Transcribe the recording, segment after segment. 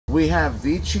We have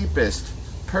the cheapest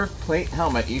Perf plate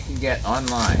helmet you can get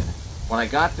online. When I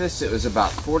got this, it was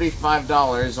about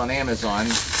 $45 on Amazon.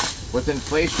 With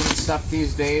inflation and stuff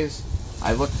these days,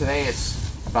 I looked today, it's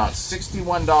about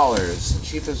 $61.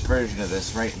 Cheapest version of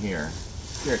this right here.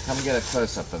 Here, come get a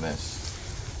close-up of this.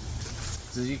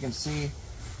 So as you can see,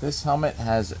 this helmet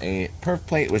has a perf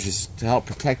plate, which is to help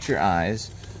protect your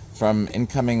eyes from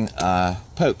incoming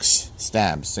pokes,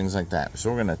 stabs, things like that. So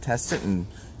we're going to test it and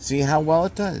see how well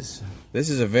it does. This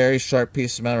is a very sharp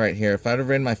piece of metal right here. If I'd have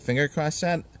ran my finger across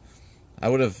that, I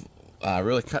would have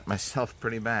really cut myself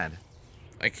pretty bad.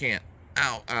 I can't.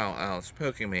 Ow, ow, ow, it's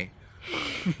poking me.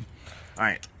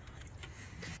 Alright.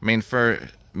 I mean, for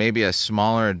maybe a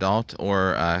smaller adult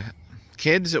or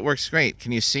kids, it works great.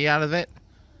 Can you see out of it?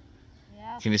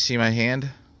 Yeah. Can you see my hand?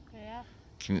 Yeah.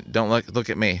 Don't look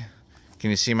at me.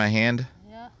 Can you see my hand?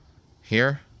 Yeah.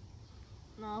 Here?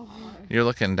 No. You're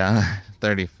looking down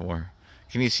 34.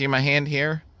 Can you see my hand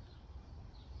here?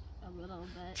 A little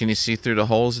bit. Can you see through the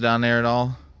holes down there at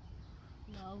all?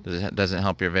 No. Doesn't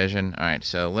help your vision? Alright,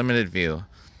 so limited view.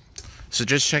 So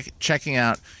just checking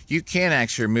out, you can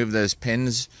actually remove those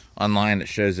pins online. It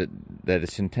shows that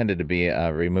it's intended to be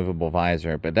a removable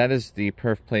visor, but that is the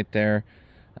perf plate there.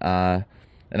 And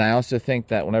I also think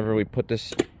that whenever we put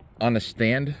this on a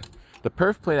stand, the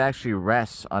perf plate actually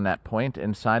rests on that point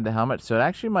inside the helmet, so that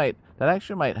actually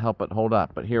might help it hold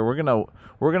up. But here we're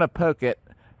gonna poke it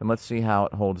and let's see how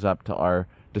it holds up to our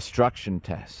destruction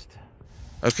test.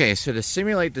 Okay, so to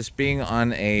simulate this being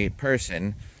on a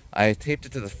person, I taped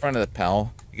it to the front of the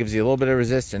pedal. It gives you a little bit of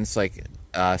resistance, like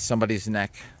somebody's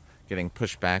neck getting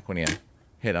pushed back when you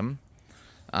hit them.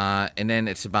 And then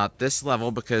it's about this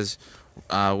level because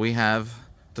we have,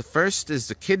 the first is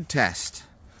the kid test.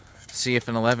 See if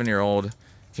an 11-year-old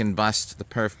can bust the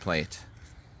perf plate.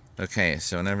 Okay,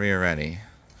 so whenever you're ready.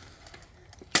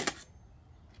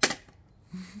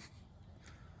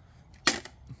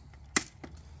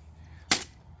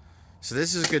 So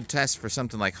this is a good test for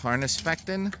something like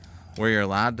Harnischfechten, where you're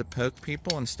allowed to poke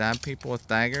people and stab people with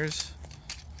daggers.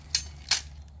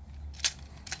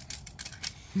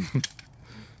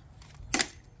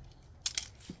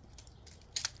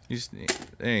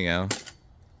 There you go.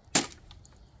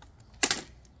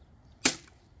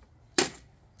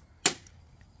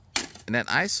 And that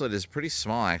eye slit is pretty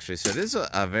small, actually, so it is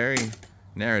a very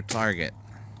narrow target.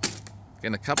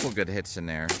 Getting a couple good hits in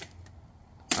there.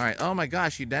 Alright, oh my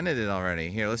gosh, you dented it already.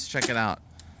 Here, let's check it out.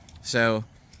 So,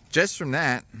 just from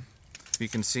that, you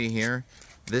can see here,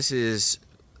 this is,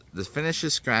 the finish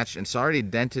is scratched, and it's already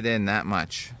dented in that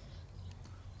much.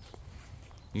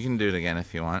 You can do it again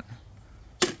if you want.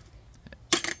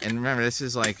 And remember, this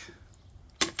is like...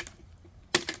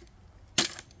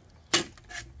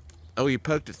 Oh, you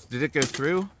poked it. Did it go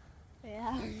through?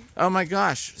 Yeah. Oh my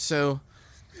gosh. So,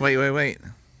 wait.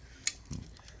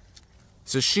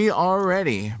 So she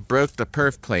already broke the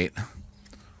perf plate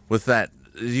with that.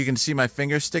 You can see my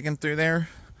finger sticking through there.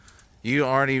 You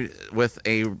already, with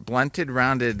a blunted,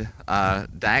 rounded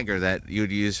dagger that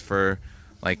you'd use for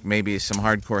like maybe some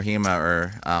hardcore HEMA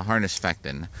or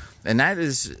Harnischfechten. And that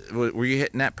is, were you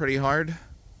hitting that pretty hard?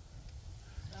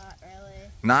 Not really.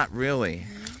 Not really.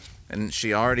 Mm-hmm. And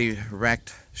she already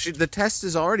wrecked. The test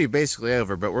is already basically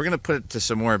over, but we're gonna put it to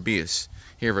some more abuse.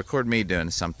 Here, record me doing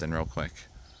something real quick.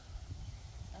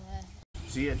 Okay.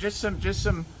 So yeah, just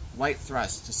some light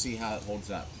thrust to see how it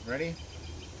holds up. Ready?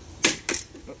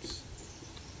 Oops.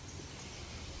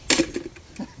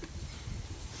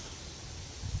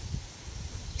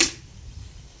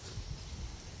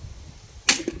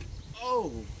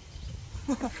 Oh.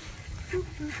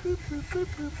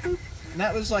 And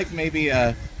that was like maybe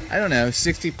I don't know,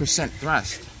 60%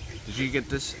 thrust. Did you get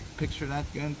this picture of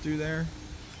that going through there?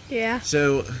 Yeah.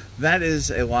 So that is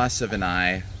a loss of an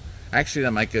eye. Actually,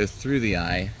 that might go through the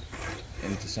eye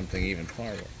into something even far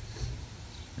worse.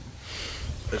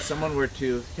 If someone were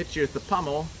to hit you with the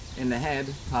pommel in the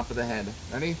head, top of the head.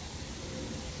 Ready?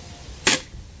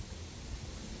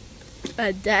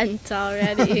 A dent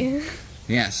already.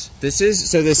 Yes. This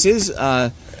is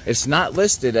it's not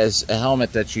listed as a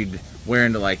helmet that you'd wear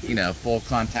into, like, you know, full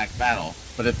contact battle.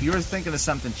 But if you were thinking of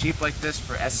something cheap like this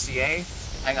for SCA,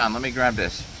 hang on, let me grab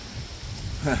this.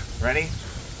 Ready?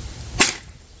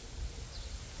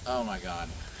 Oh my god.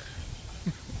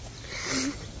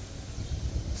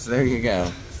 So there you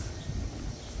go.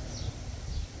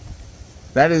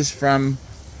 That is from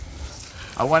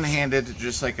a one-handed,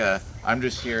 just like a, I'm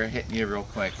just here hitting you real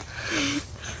quick.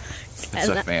 It's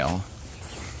a fail.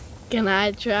 Can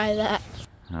I try that?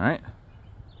 Alright.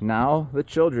 Now the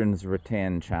children's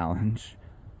rattan challenge.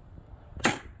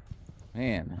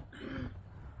 Man.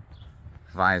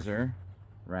 Visor.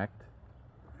 wrecked.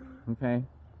 Okay.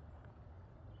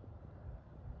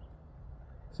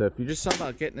 So if you just thought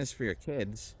about getting this for your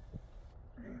kids,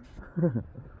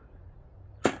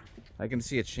 I can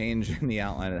see a change in the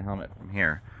outline of the helmet from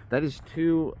here. That is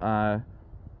 2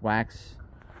 wax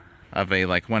of a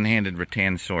like one-handed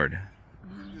rattan sword.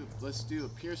 Let's do a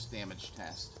pierce damage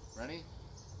test. Ready?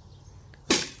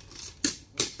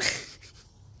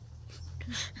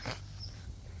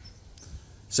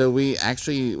 So we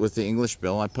actually, with the English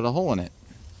bill, I put a hole in it.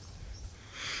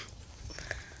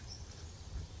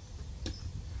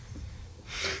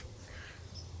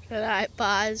 Should I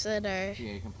pause it or? Yeah,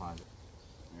 you can pause it.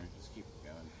 Here, just keep it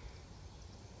going.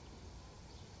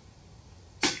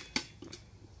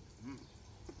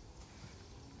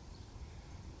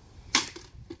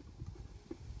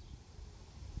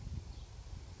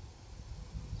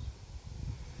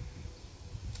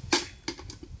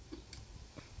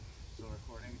 Still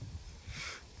recording?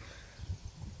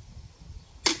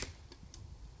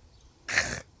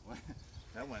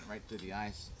 That went right through the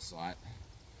eye slot.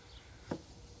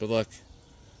 But look,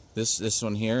 this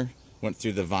one here went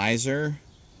through the visor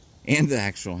and the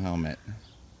actual helmet.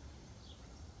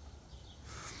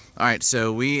 Alright,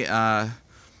 so we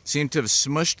seem to have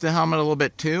smushed the helmet a little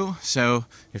bit too. So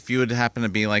if you would happen to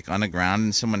be like on the ground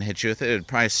and someone hit you with it, it would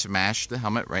probably smash the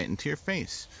helmet right into your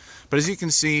face. But as you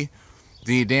can see,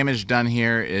 the damage done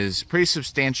here is pretty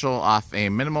substantial off a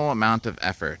minimal amount of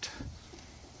effort.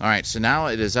 Alright, so now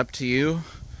it is up to you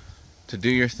to do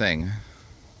your thing.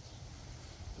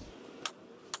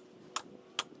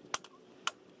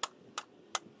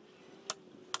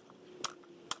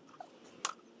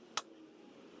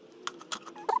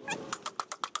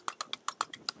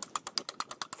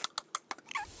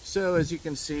 So as you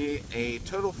can see, a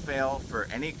total fail for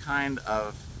any kind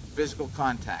of physical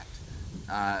contact.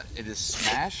 It is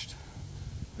smashed.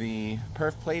 The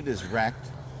perf plate is wrecked.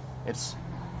 It's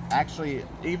actually,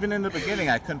 even in the beginning,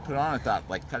 I couldn't put it on without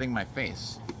like cutting my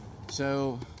face.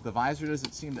 So the visor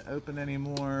doesn't seem to open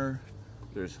anymore.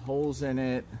 There's holes in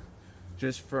it,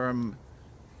 just from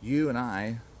you and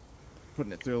I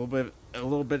putting it through a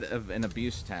little bit of an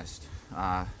abuse test.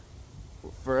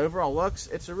 For overall looks,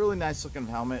 it's a really nice looking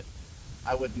helmet.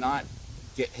 I would not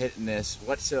get hit in this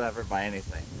whatsoever by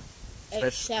anything.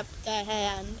 Except the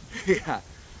hand. Yeah,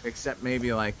 except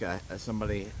maybe like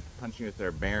somebody punching with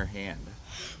their bare hand.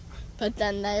 But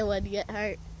then they would get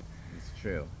hurt. It's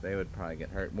true. They would probably get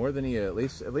hurt more than you. At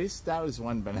least that was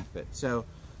one benefit. So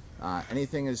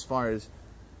anything as far as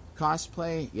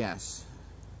cosplay, yes.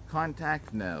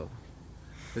 Contact, no.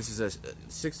 This is a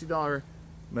 $60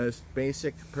 most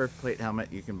basic perf plate helmet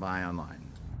you can buy online.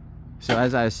 So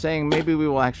as I was saying, maybe we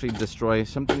will actually destroy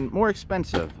something more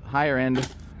expensive, higher end,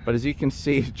 but as you can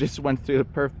see, it just went through the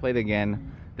perf plate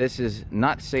again. This is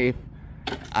not safe,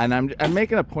 and I'm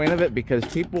making a point of it because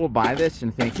people will buy this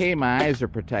and think, hey, my eyes are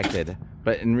protected,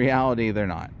 but in reality they're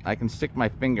not. I can stick my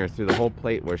finger through the whole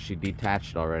plate where she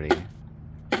detached already.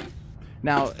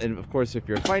 Now, and of course, if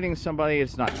you're fighting somebody,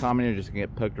 it's not common, you're just gonna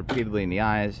get poked repeatedly in the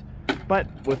eyes. But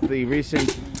with the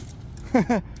recent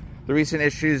the recent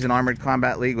issues in Armored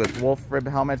Combat League with Wolfrib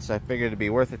helmets, I figured it'd be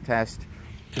worth a test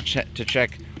to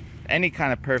check any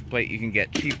kind of perf plate you can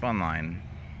get cheap online.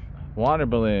 Water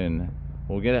balloon.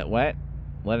 We'll get it wet,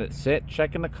 let it sit,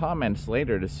 check in the comments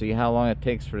later to see how long it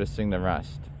takes for this thing to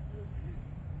rust.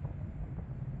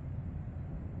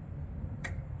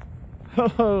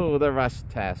 Oh, the rust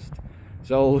test.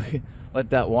 So let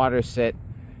that water sit.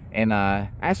 And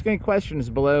ask any questions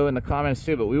below in the comments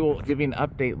too, but we will give you an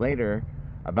update later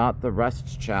about the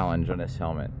rust challenge on this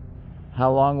helmet.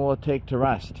 How long will it take to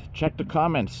rust? Check the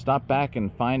comments, stop back and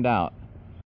find out.